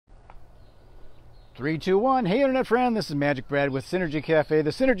3, 2, 1. Hey, Internet friend, this is MagicBrad with Synergy Cafe, the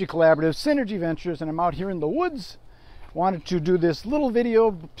Synergy Collaborative, Synergy Ventures, and I'm out here in the woods. Wanted to do this little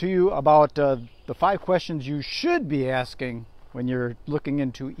video to you about the 5 questions you should be asking when you're looking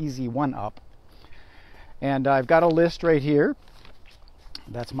into Easy 1-Up. And I've got a list right here.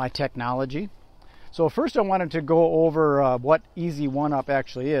 That's my technology. So first I wanted to go over what Easy 1-Up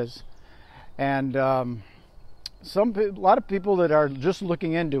actually is. And a lot of people that are just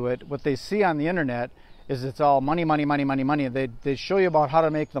looking into it, what they see on the internet is it's all money, money, money, money, money. They show you about how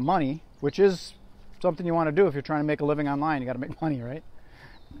to make the money, which is something you want to do if you're trying to make a living online. You got to make money, right?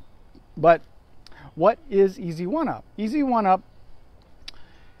 But what is Easy 1-Up? Easy 1-Up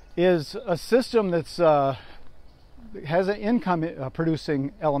is a system that's has an income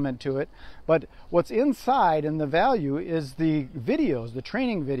producing element to it, but what's inside and the value is the videos, the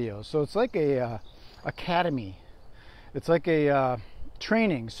training videos. So it's like a academy. It's like a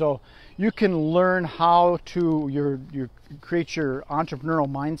training, so you can learn how to create your entrepreneurial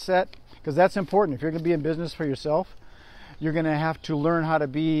mindset, because that's important. If you're going to be in business for yourself, you're going to have to learn how to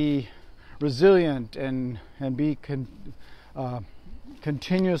be resilient and be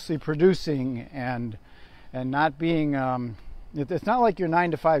continuously producing and not being it's not like your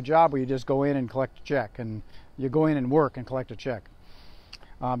 9-to-5 job where you just go in and collect a check, and you go in and work and collect a check.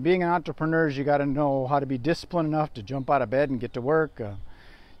 Being an entrepreneur, you got to know how to be disciplined enough to jump out of bed and get to work.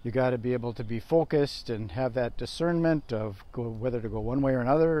 You got to be able to be focused and have that discernment of whether to go one way or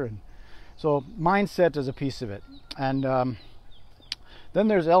another. And so mindset is a piece of it. And then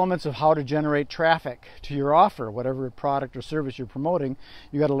there's elements of how to generate traffic to your offer, whatever product or service you're promoting.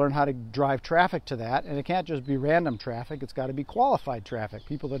 You got to learn how to drive traffic to that, and it can't just be random traffic. It's got to be qualified traffic,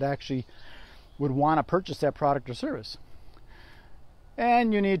 people that actually would want to purchase that product or service.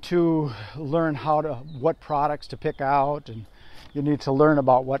 And you need to learn what products to pick out, and you need to learn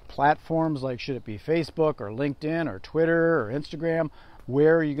about what platforms, like should it be Facebook or LinkedIn or Twitter or Instagram.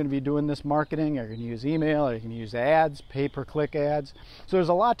 Where are you going to be doing this marketing? Are you going to use email? Are you going to use ads, pay-per-click ads? So there's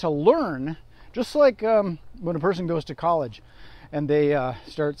a lot to learn, just like when a person goes to college and they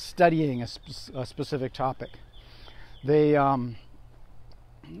start studying a specific topic. They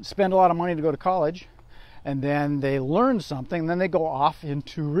spend a lot of money to go to college, and then they learn something, and then they go off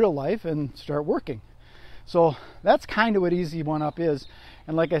into real life and start working. So that's kind of what Easy 1-Up is.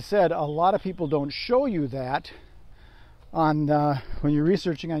 And like I said, a lot of people don't show you that on when you're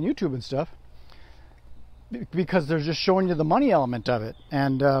researching on YouTube and stuff, because they're just showing you the money element of it.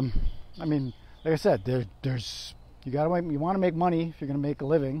 And I mean, like I said, you want to make money if you're going to make a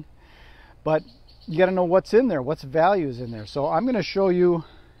living, but you got to know what's in there, what's value is in there. So I'm going to show you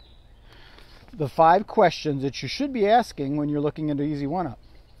the 5 questions that you should be asking when you're looking into Easy 1-Up,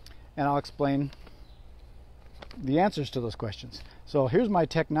 and I'll explain the answers to those questions. So here's my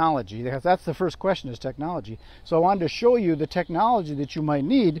technology. That's the first question, is technology. So I wanted to show you the technology that you might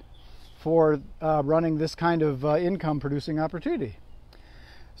need for running this kind of income producing opportunity.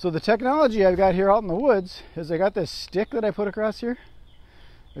 So the technology I've got here out in the woods is I got this stick that I put across here.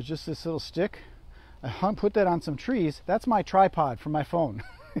 There's just this little stick. I put that on some trees. That's my tripod for my phone.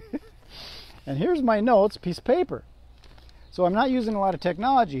 And here's my notes, piece of paper. So I'm not using a lot of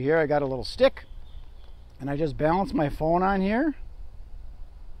technology here. I got a little stick, and I just balance my phone on here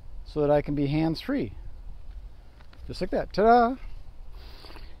so that I can be hands-free. Just like that. Ta-da!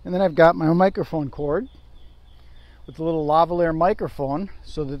 And then I've got my microphone cord with a little lavalier microphone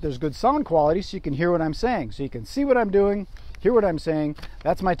so that there's good sound quality, so you can hear what I'm saying. So you can see what I'm doing, hear what I'm saying.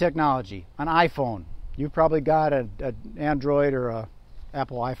 That's my technology. An iPhone. You've probably got an Android or a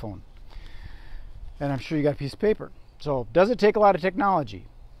Apple iPhone. And I'm sure you got a piece of paper. So does it take a lot of technology?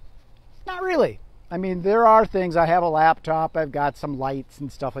 Not really. I mean, there are things. I have a laptop, I've got some lights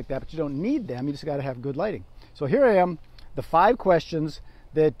and stuff like that, but you don't need them. You just got to have good lighting. So here I am, the 5 questions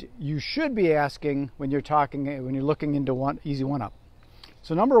that you should be asking when you're looking into Easy 1-Up.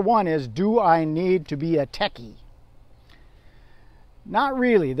 So number 1 is, do I need to be a techie? Not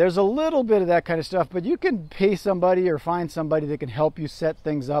really. There's a little bit of that kind of stuff, but you can pay somebody or find somebody that can help you set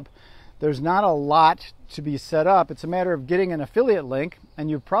things up. There's not a lot to be set up. It's a matter of getting an affiliate link, and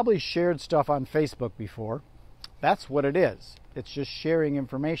you've probably shared stuff on Facebook before. That's what it is. It's just sharing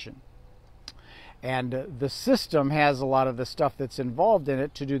information. And the system has a lot of the stuff that's involved in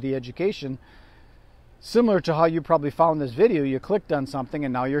it to do the education. Similar to how you probably found this video. You clicked on something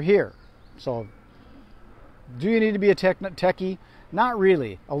and now you're here. So do you need to be a techie? Not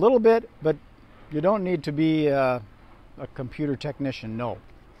really. A little bit, but you don't need to be a computer technician, no.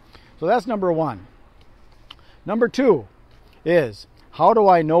 So that's number 1. Number 2 is, how do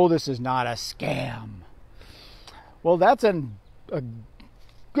I know this is not a scam? Well, that's a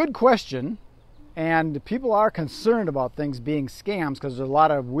good question, And people are concerned about things being scams because there's a lot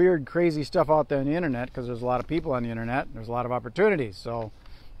of weird, crazy stuff out there on the internet because there's a lot of people on the internet. And there's a lot of opportunities. So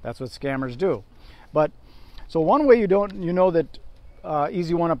that's what scammers do. But so one way you know that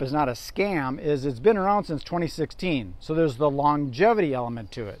Easy One Up is not a scam is it's been around since 2016. So there's the longevity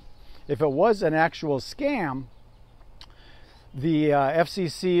element to it. If it was an actual scam, the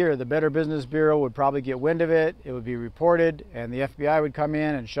FCC or the Better Business Bureau would probably get wind of it. It would be reported, and the FBI would come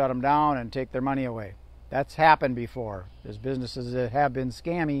in and shut them down and take their money away. That's happened before. There's businesses that have been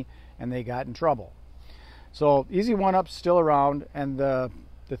scammy, and they got in trouble. So Easy One Up's still around, and the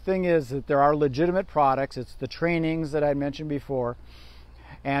thing is that there are legitimate products. It's the trainings that I mentioned before,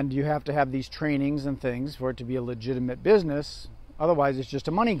 and you have to have these trainings and things for it to be a legitimate business. Otherwise, it's just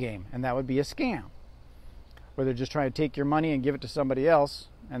a money game, and that would be a scam, where they're just trying to take your money and give it to somebody else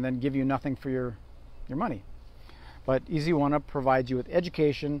and then give you nothing for your money. But Easy One Up provides you with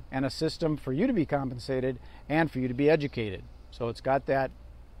education and a system for you to be compensated and for you to be educated. So it's got that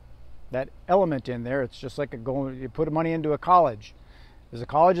element in there. It's just like you put money into a college. Is a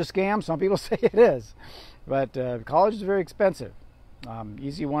college a scam? Some people say it is. But college is very expensive.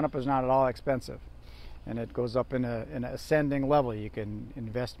 Easy One Up is not at all expensive. And it goes up in an ascending level. You can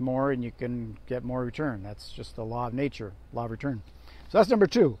invest more and you can get more return. That's just the law of nature, law of return. So that's number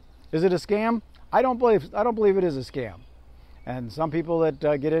 2. Is it a scam? I don't believe it is a scam. And some people that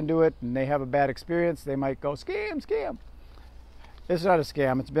get into it and they have a bad experience, they might go, scam, scam. It's not a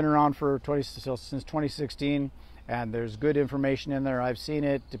scam. It's been around since 2016, and there's good information in there. I've seen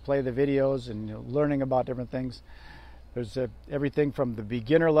it to play the videos and learning about different things. There's everything from the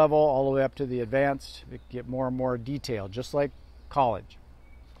beginner level all the way up to the advanced. It get more and more detailed, just like college.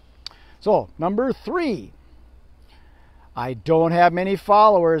 So, number 3. I don't have many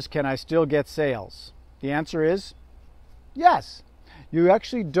followers. Can I still get sales? The answer is yes. You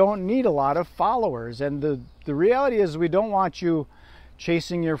actually don't need a lot of followers. And the reality is we don't want you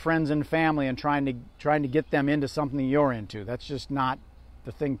chasing your friends and family and trying to get them into something you're into. That's just not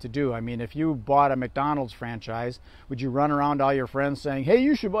the thing to do. I mean, if you bought a McDonald's franchise, would you run around to all your friends saying, hey,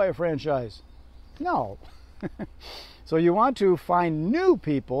 you should buy a franchise? No. So you want to find new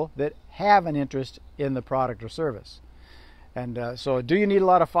people that have an interest in the product or service. And so do you need a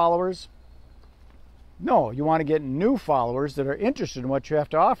lot of followers? No, you want to get new followers that are interested in what you have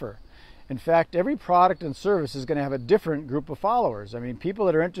to offer. In fact, every product and service is going to have a different group of followers. I mean, people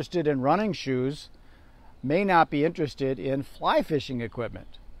that are interested in running shoes may not be interested in fly fishing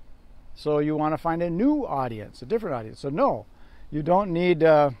equipment. So you want to find a new audience, a different audience. So no, you don't need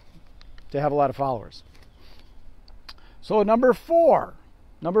to have a lot of followers. So number 4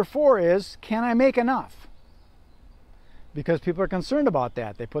 is, can I make enough? Because people are concerned about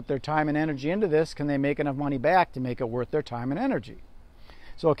that. They put their time and energy into this. Can they make enough money back to make it worth their time and energy?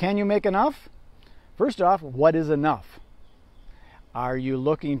 So can you make enough? First off, what is enough? Are you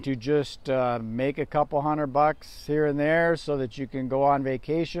looking to just make a couple $100 here and there so that you can go on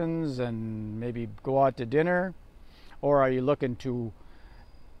vacations and maybe go out to dinner? Or are you looking to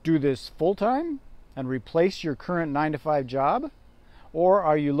do this full-time and replace your current 9-to-5 job? Or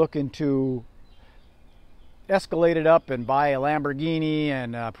are you looking to escalate it up and buy a Lamborghini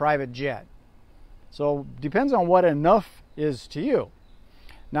and a private jet? So depends on what enough is to you.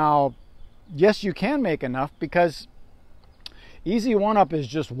 Now, yes, you can make enough because Easy One Up is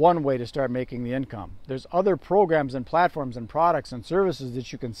just one way to start making the income. There's other programs and platforms and products and services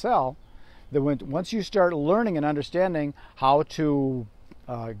that you can sell that once you start learning and understanding how to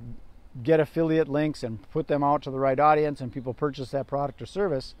get affiliate links and put them out to the right audience and people purchase that product or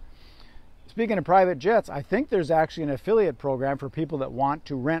service. Speaking of private jets, I think there's actually an affiliate program for people that want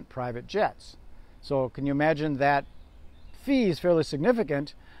to rent private jets. So can you imagine that fee is fairly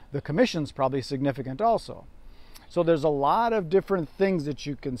significant? The commission's probably significant also. So there's a lot of different things that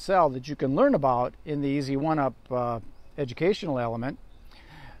you can sell that you can learn about in the Easy One Up educational element.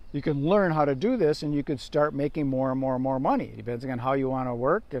 You can learn how to do this and you could start making more and more and more money, depending on how you want to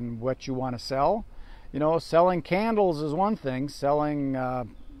work and what you want to sell. You know, selling candles is one thing, selling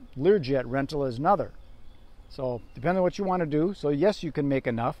Learjet rental is another. So depending on what you want to do. So yes, you can make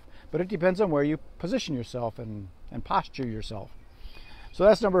enough, but it depends on where you position yourself and posture yourself. So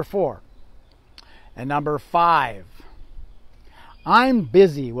that's number 4. And number 5, I'm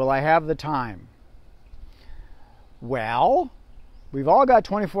busy. Will I have the time? Well, we've all got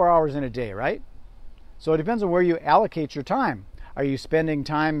 24 hours in a day, right? So it depends on where you allocate your time. Are you spending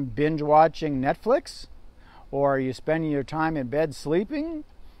time binge watching Netflix? Or are you spending your time in bed sleeping?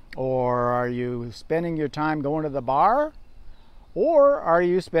 Or are you spending your time going to the bar? Or are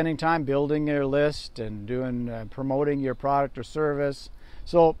you spending time building your list and promoting your product or service?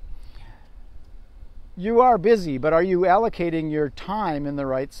 So you are busy, but are you allocating your time in the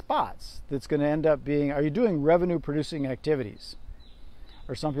right spots? That's going to end up being, are you doing revenue producing activities?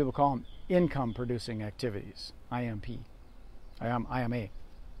 Or some people call them income producing activities, IMP. IMA.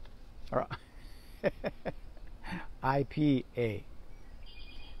 Or IPA.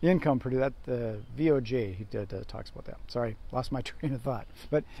 Income produce, that VOJ, he talks about that. Sorry, lost my train of thought.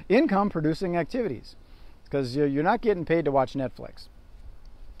 But income producing activities, because you're not getting paid to watch Netflix.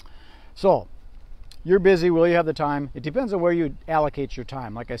 So, you're busy, will you have the time? It depends on where you allocate your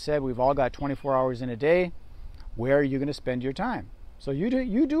time. Like I said, we've all got 24 hours in a day. Where are you going to spend your time? So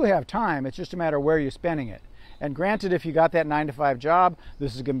you do have time, it's just a matter of where you're spending it. And granted, if you got that 9-to-5 job,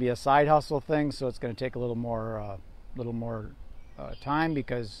 this is going to be a side hustle thing, so it's going to take a little more time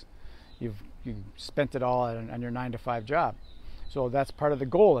because you've spent it all on your 9-to-5 job. So that's part of the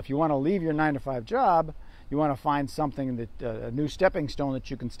goal. If you want to leave your 9-to-5 job, you want to find something that a new stepping stone that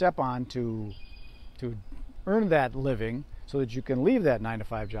you can step on to earn that living, so that you can leave that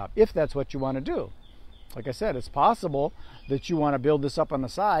 9-to-5 job if that's what you want to do. Like I said, it's possible that you want to build this up on the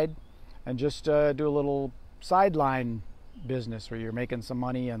side and just do a little sideline business where you're making some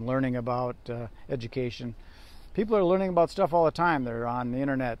money and learning about education. People are learning about stuff all the time. They're on the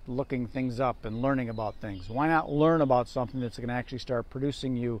internet looking things up and learning about things. Why not learn about something that's going to actually start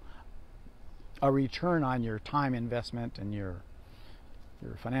producing you a return on your time investment and your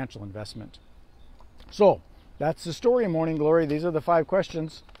financial investment? So that's the story, Morning Glory. These are the 5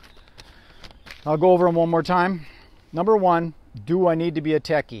 questions. I'll go over them one more time. Number 1, do I need to be a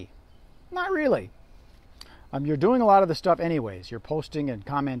techie? Not really. You're doing a lot of the stuff anyways. You're posting and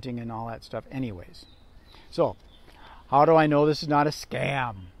commenting and all that stuff anyways. So, how do I know this is not a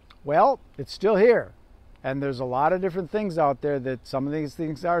scam? Well, it's still here. And there's a lot of different things out there that some of these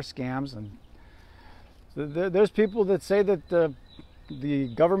things are scams. And there's people that say that the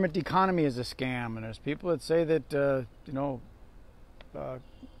government economy is a scam. And there's people that say that,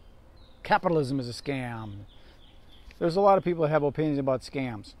 capitalism is a scam. There's a lot of people that have opinions about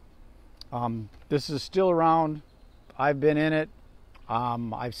scams. This is still around. I've been in it.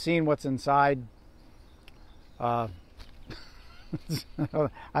 I've seen what's inside. I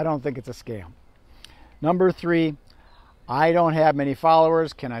don't think it's a scam. Number 3, I don't have many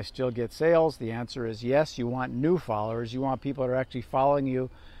followers. Can I still get sales? The answer is yes. You want new followers. You want people that are actually following you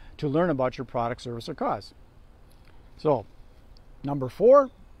to learn about your product, service, or cause. So, number 4,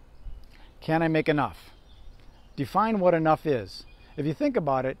 can I make enough? Define what enough is. If you think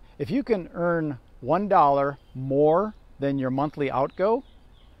about it, if you can earn $1 more than your monthly outgo,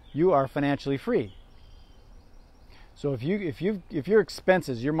 you are financially free. So if your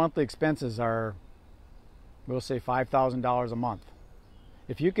expenses, your monthly expenses are, we'll say $5,000 a month.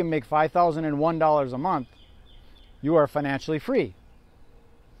 If you can make $5,001 a month, you are financially free.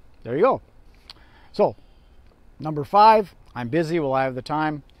 There you go. So, number 5, I'm busy. Will I have the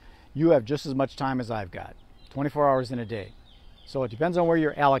time? You have just as much time as I've got, 24 hours in a day. So it depends on where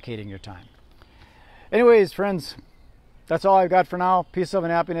you're allocating your time. Anyways, friends, that's all I've got for now. Peace, love,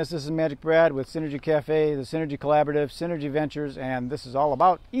 and happiness. This is MagicBrad with Synergy Cafe, the Synergy Collaborative, Synergy Ventures, and this is all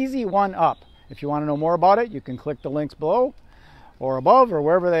about Easy One Up. If you want to know more about it, you can click the links below or above or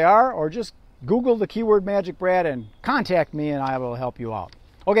wherever they are, or just Google the keyword MagicBrad and contact me and I will help you out.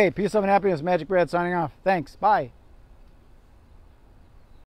 Okay, peace, love, and happiness. MagicBrad signing off. Thanks. Bye.